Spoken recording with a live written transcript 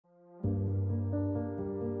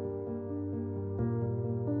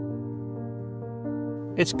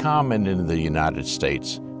It's common in the United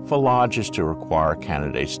States for lodges to require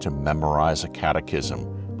candidates to memorize a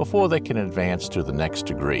catechism before they can advance to the next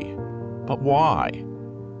degree. But why?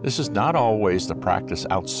 This is not always the practice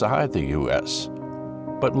outside the U.S.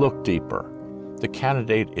 But look deeper. The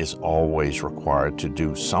candidate is always required to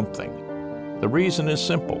do something. The reason is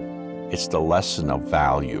simple. It's the lesson of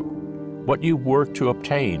value. What you work to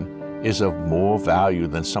obtain is of more value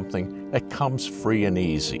than something that comes free and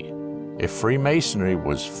easy. If Freemasonry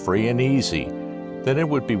was free and easy, then it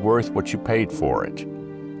would be worth what you paid for it.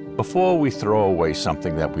 Before we throw away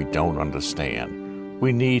something that we don't understand,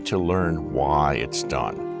 we need to learn why it's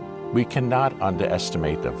done. We cannot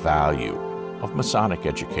underestimate the value of Masonic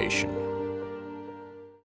education.